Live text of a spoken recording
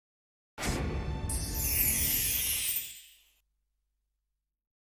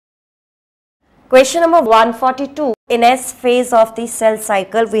Question number 142. In S phase of the cell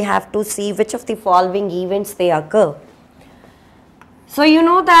cycle, we have to see which of the following events they occur. So you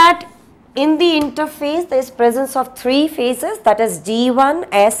know that in the interphase there is presence of three phases, that is G1,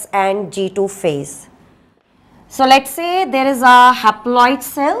 S and G2 phase. So let's say there is a haploid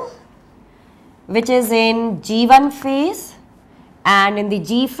cell which is in G1 phase, and in the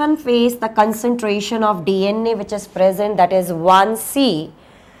G1 phase the concentration of DNA which is present, that is 1C.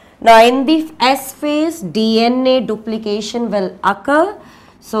 Now in the S phase DNA duplication will occur,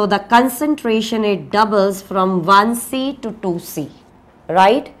 so the concentration it doubles from 1C to 2C,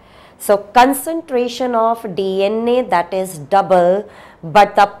 right? So concentration of DNA that is double,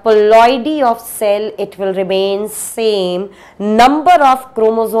 but the ploidy of cell it will remain same, number of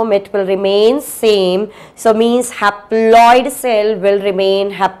chromosome it will remain same, so means haploid cell will remain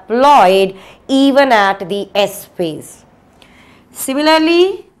haploid even at the S phase.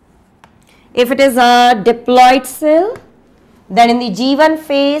 Similarly, if it is a diploid cell, then in the G1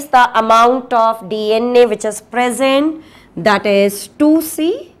 phase the amount of DNA which is present, that is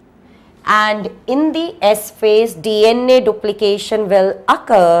 2C, and in the S phase DNA duplication will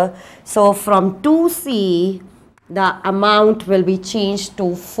occur, so from 2C the amount will be changed to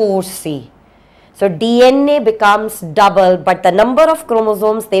 4C. So DNA becomes double, but the number of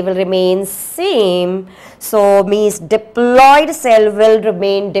chromosomes they will remain same, so means diploid cell will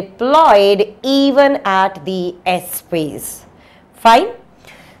remain diploid even at the S phase. Fine.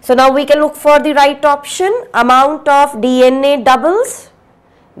 So now we can look for the right option. Amount of DNA doubles.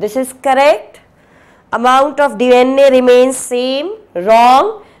 This is correct. Amount of DNA remains same.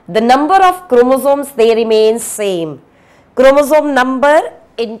 Wrong. The number of chromosomes they remain same. Chromosome number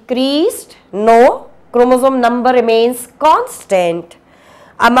increased. No. Chromosome number remains constant.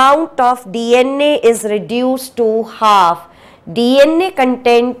 Amount of DNA is reduced to half. DNA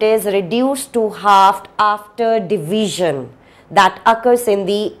content is reduced to half after division. That occurs in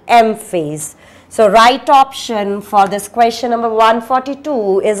the M phase. So right option for this question number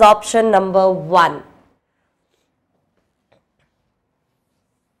 142 is option number 1.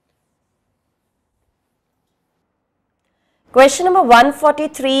 Question number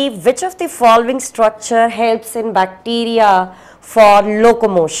 143. Which of the following structure helps in bacteria for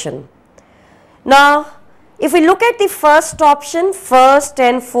locomotion? Now, if we look at the first option, first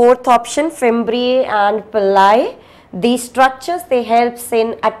and fourth option, fimbriae and pili, these structures they helps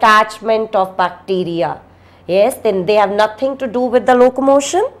in attachment of bacteria. Yes, then they have nothing to do with the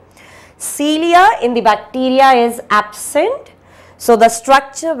locomotion. Cilia in the bacteria is absent. So the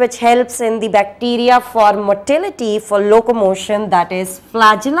structure which helps in the bacteria for motility, for locomotion, that is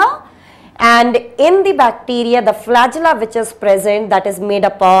flagella. And in the bacteria, the flagella which is present, that is made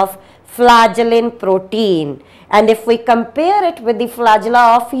up of flagellin protein. And if we compare it with the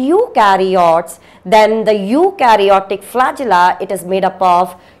flagella of eukaryotes, then the eukaryotic flagella, it is made up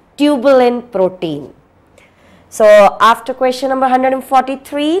of tubulin protein. So after question number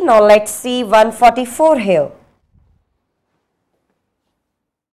 143, now let's see 144 here.